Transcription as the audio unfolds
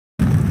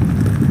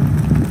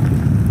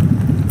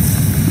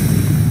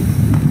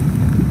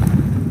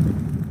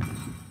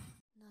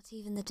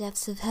the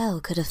depths of hell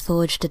could have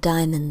forged a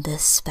diamond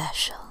this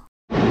special.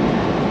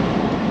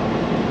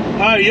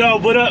 Alright, y'all,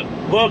 what up?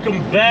 Welcome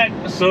back.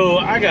 So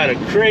I got a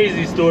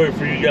crazy story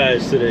for you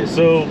guys today.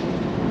 So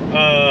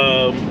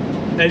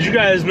as you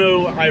guys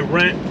know, I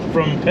rent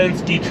from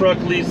Penske Truck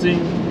Leasing.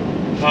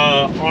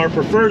 Our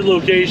preferred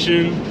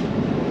location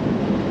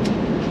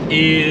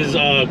is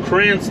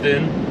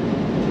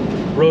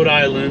Cranston, Rhode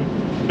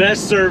Island.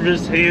 Best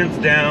service,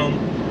 hands down.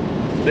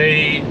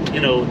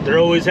 They're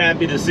always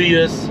happy to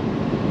see us.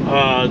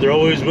 They're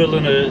always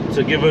willing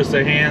to give us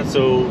a hand.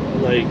 So,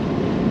 like,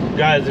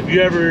 guys, if you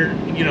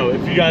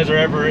guys are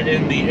ever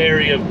in the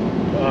area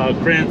of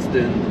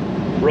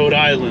Cranston, Rhode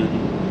Island,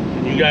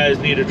 and you guys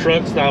need a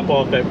truck, stop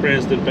off at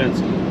Cranston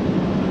Penske.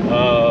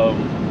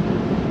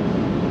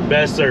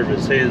 Best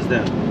service, hands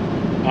down.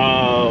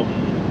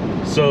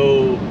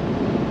 So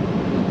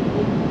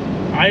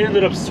I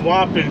ended up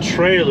swapping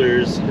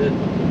trailers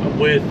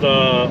with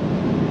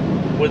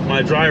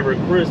my driver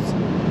Chris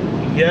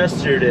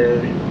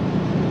yesterday,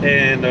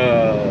 and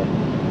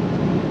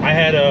I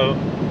had a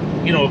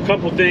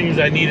couple things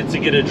I needed to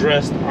get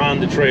addressed on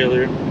the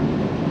trailer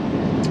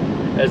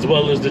as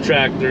well as the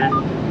tractor.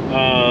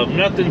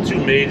 Nothing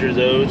too major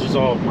though, just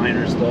all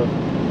minor stuff.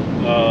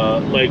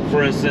 Like,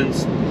 for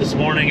instance, this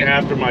morning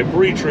after my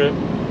pre-trip,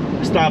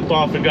 I stopped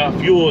off and got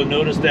fuel and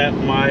noticed that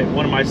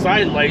one of my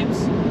side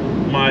lights,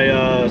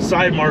 my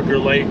side marker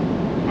light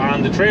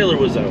on the trailer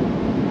was out.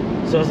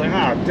 So I was like,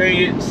 ah, dang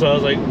it. So I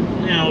was like,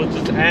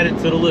 just add it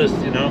to the list,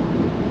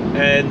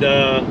 And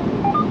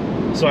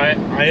so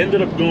I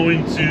ended up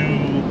going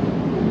to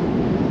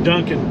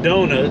Dunkin'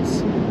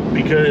 Donuts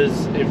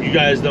because, if you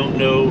guys don't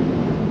know,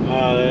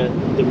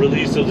 the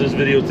release of this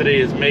video today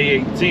is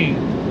May 18th,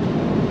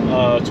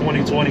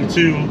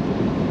 2022,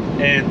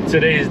 and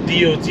today is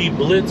DOT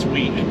Blitz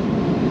week,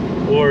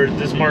 or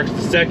this marks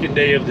the second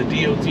day of the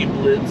DOT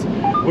Blitz,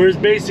 where it's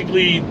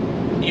basically,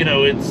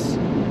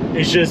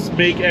 it's just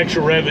make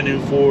extra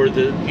revenue for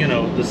the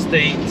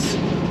states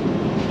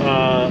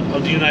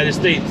of the United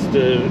States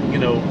to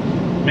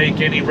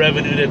make any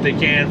revenue that they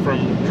can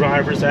from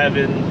drivers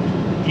having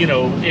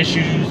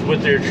issues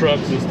with their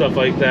trucks and stuff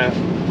like that,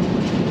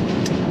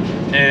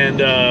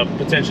 and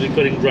potentially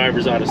putting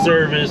drivers out of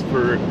service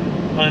for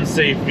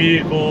unsafe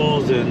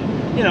vehicles. And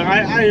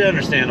I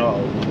understand all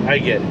of it, I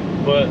get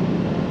it, but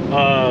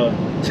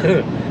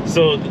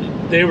so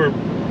they were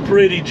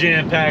pretty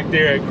jam-packed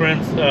there at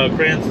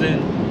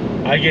Cranston.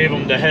 I gave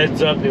them the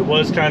heads up. It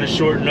was kind of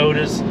short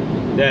notice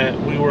that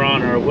we were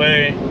on our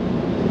way,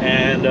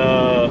 and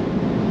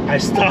I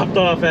stopped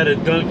off at a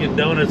Dunkin'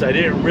 Donuts. I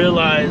didn't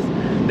realize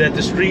that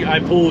the street I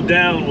pulled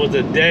down was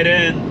a dead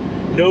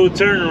end, no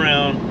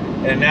turnaround,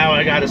 and now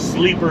I got a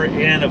sleeper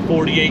and a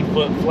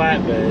 48-foot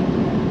flatbed.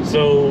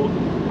 So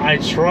I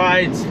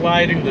tried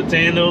sliding the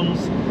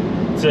tandems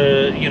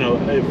to,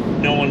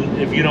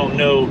 if you don't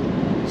know,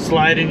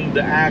 sliding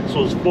the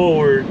axles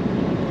forward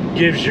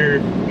gives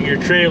your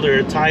trailer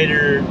a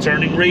tighter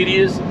turning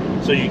radius,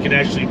 so you can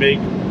actually make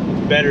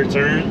better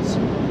turns.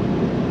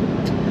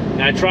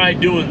 And I tried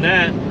doing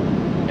that,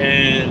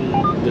 and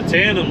the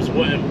tandems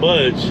wouldn't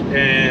budge.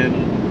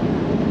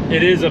 And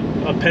it is a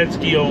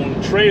Penske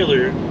owned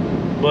trailer,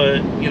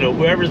 but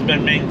whoever's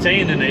been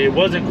maintaining it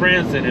wasn't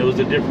Cranston, it was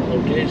a different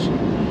location.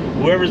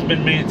 Whoever's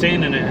been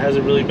maintaining it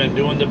hasn't really been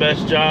doing the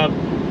best job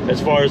as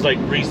far as like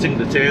greasing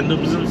the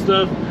tandems and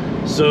stuff.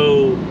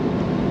 So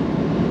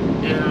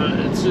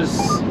it's just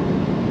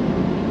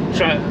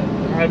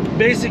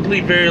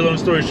basically, very long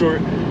story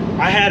short,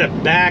 I had to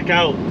back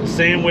out the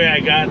same way I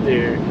got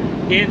there,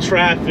 in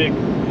traffic,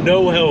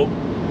 no help.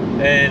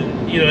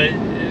 And it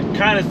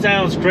kind of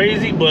sounds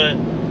crazy, but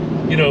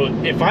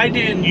if I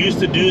didn't used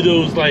to do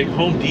those like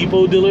Home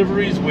Depot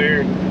deliveries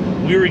where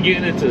we were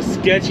getting into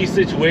sketchy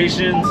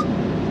situations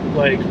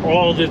like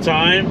all the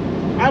time,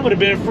 I would have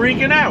been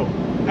freaking out.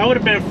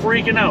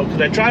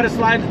 Because I tried to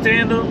slide the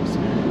tandems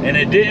and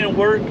it didn't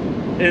work.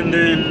 And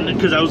then,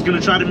 because I was going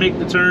to try to make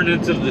the turn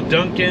into the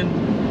Dunkin',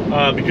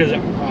 because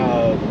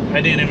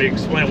I didn't even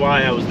explain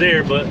why I was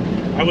there, but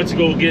I went to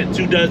go get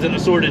 24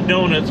 assorted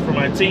donuts for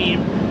my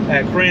team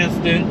at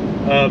Cranston,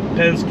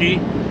 Penske,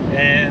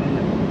 and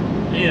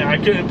I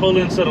couldn't pull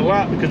into the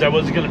lot because I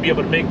wasn't going to be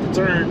able to make the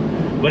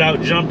turn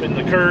without jumping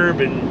the curb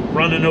and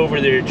running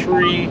over their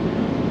tree.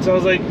 So I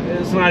was like,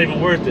 it's not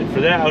even worth it. For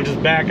that, I'll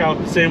just back out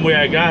the same way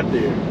I got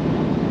there.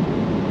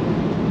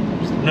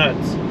 It's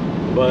nuts.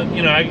 But,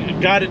 I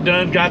got it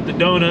done, got the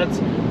donuts.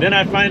 Then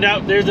I find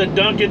out there's a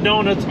Dunkin'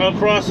 Donuts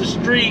across the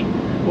street,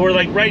 or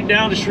like right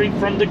down the street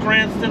from the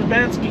Cranston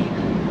Penske.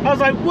 I was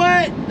like,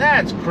 what?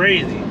 That's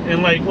crazy.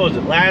 And like, what was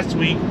it, last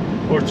week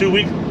or 2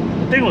 weeks?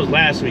 I think it was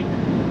last week.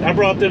 I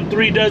brought them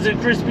 3 dozen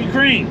Krispy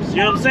Kremes. You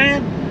know what I'm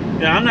saying?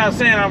 Yeah, I'm not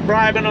saying I'm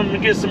bribing them to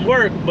get some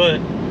work, but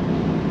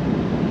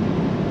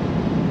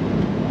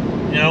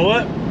you know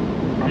what?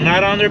 I'm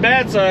not on their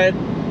bad side.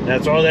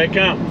 That's all that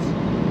counts.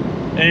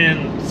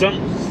 And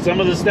some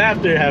of the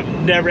staff there have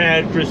never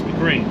had Krispy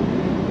Kreme.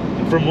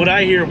 From what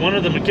I hear, one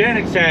of the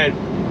mechanics had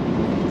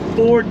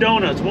 4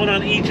 donuts, one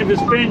on each of his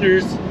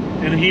fingers,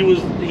 and he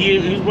was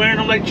wearing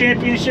them like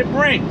championship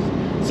rings.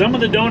 Some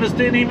of the donuts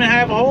didn't even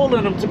have a hole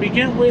in them to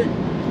begin with.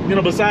 You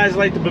know, besides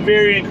like the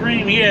Bavarian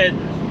cream, he had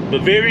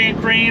Bavarian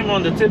cream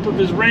on the tip of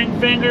his ring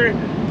finger.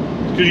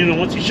 Because, you know,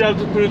 once he shoved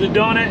it through the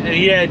donut, and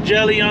he had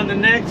jelly on the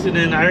next, and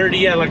then I heard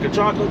he had like a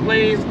chocolate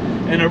glaze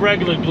and a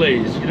regular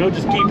glaze. You know,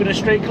 just keeping it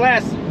straight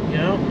classy. You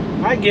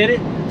know, I get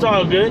it. It's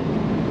all good.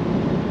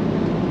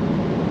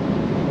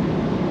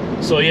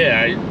 So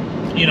yeah,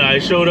 I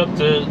showed up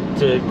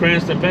to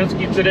Cranston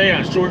Penske today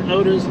on short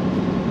notice.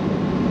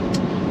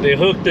 They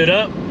hooked it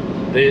up.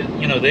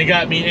 They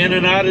got me in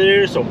and out of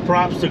there. So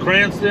props to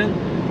Cranston.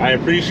 I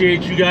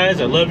appreciate you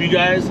guys. I love you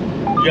guys.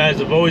 You guys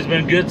have always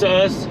been good to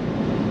us.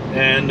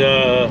 And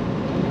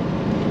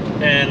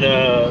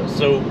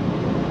so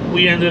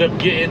we ended up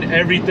getting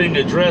everything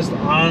addressed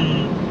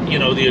on,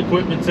 the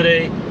equipment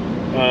today.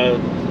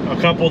 A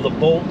couple of the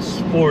bolts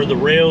for the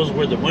rails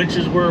where the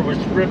winches were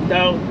stripped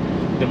out.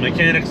 The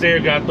mechanics there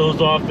got those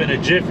off in a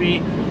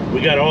jiffy.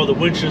 We got all the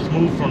winches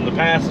moved from the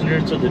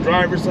passenger to the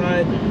driver's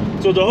side.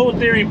 So the whole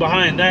theory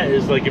behind that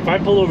is, like, if I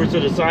pull over to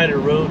the side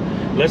of the road,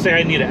 let's say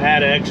I need to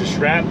add an extra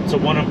strap to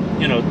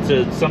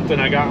to something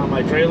I got on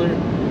my trailer,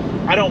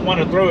 I don't want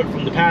to throw it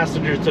from the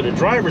passenger to the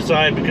driver's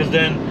side, because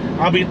then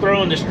I'll be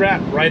throwing the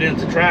strap right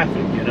into traffic,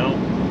 and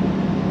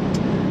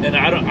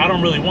I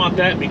don't really want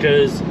that,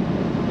 because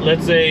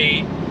let's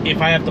say if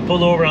I have to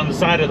pull over on the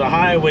side of the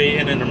highway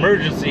in an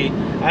emergency,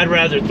 I'd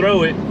rather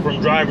throw it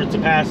from driver to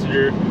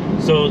passenger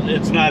so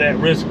it's not at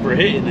risk for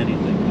hitting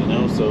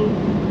anything, so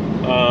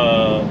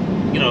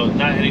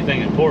not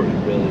anything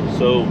important really.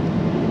 So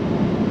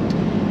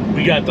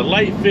we got the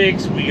light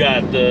fixed, we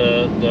got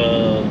the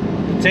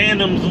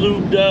tandems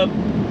lubed up,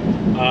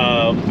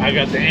 I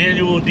got the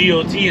annual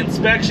DOT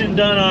inspection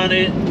done on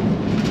it.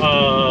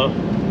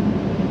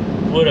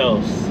 What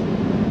else?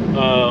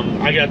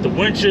 I got the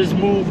winches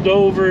moved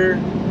over.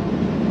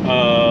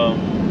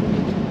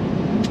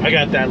 I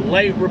got that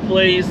light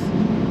replaced,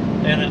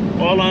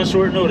 and all on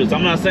short notice.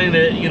 I'm not saying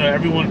that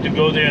everyone could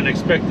go there and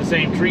expect the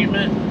same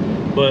treatment,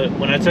 but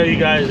when I tell you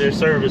guys, their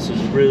service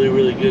is really,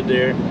 really good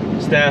there.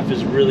 Staff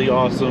is really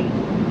awesome,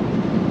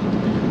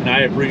 and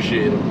I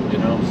appreciate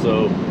them.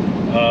 So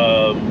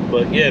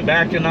but yeah,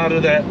 backing out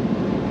of that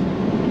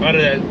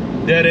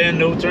dead end,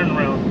 no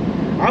turnaround,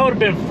 I would have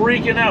been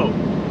freaking out.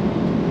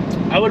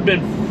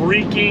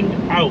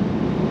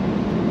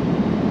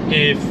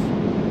 If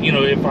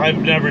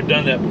I've never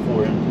done that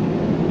before.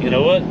 You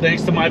know what?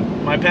 Thanks to my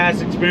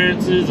past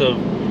experiences of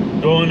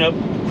going up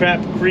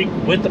Crap Creek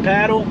with the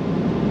paddle,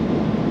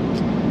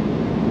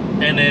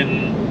 and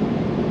then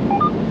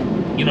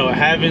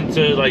having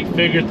to like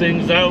figure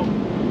things out,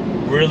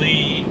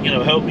 really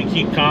helped me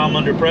keep calm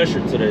under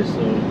pressure today.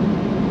 So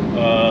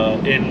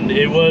and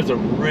it was a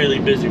really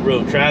busy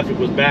road. Traffic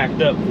was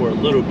backed up for a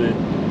little bit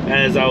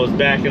as I was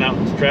backing out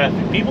into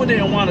traffic. People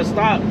didn't want to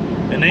stop,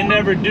 and they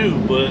never do,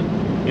 but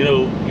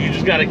you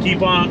just got to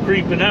keep on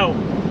creeping out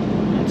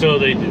until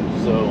they do.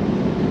 So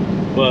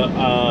but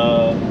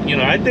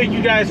I thank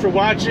you guys for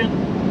watching.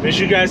 Make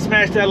sure you guys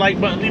smash that like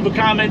button, leave a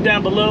comment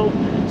down below,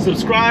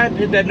 subscribe,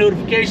 hit that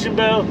notification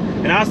bell,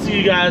 and I'll see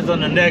you guys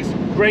on the next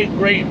great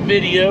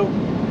video.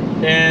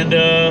 And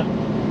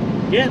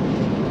yeah,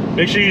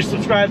 make sure you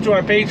subscribe to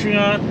our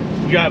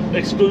Patreon. We got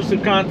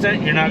exclusive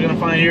content you're not gonna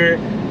find here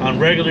on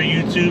regular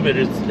YouTube.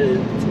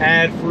 It's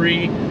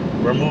ad-free.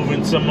 We're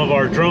moving some of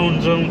our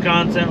drone zone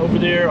content over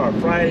there, our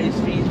Fridays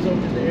feeds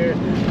over there,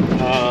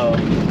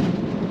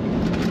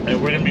 and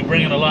we're gonna be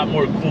bringing a lot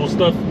more cool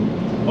stuff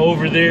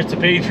over there to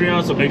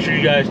Patreon. So make sure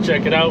you guys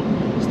check it out.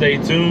 Stay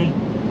tuned.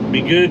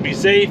 Be good. Be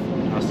safe.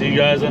 I'll see you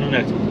guys on the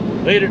next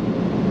one. Later.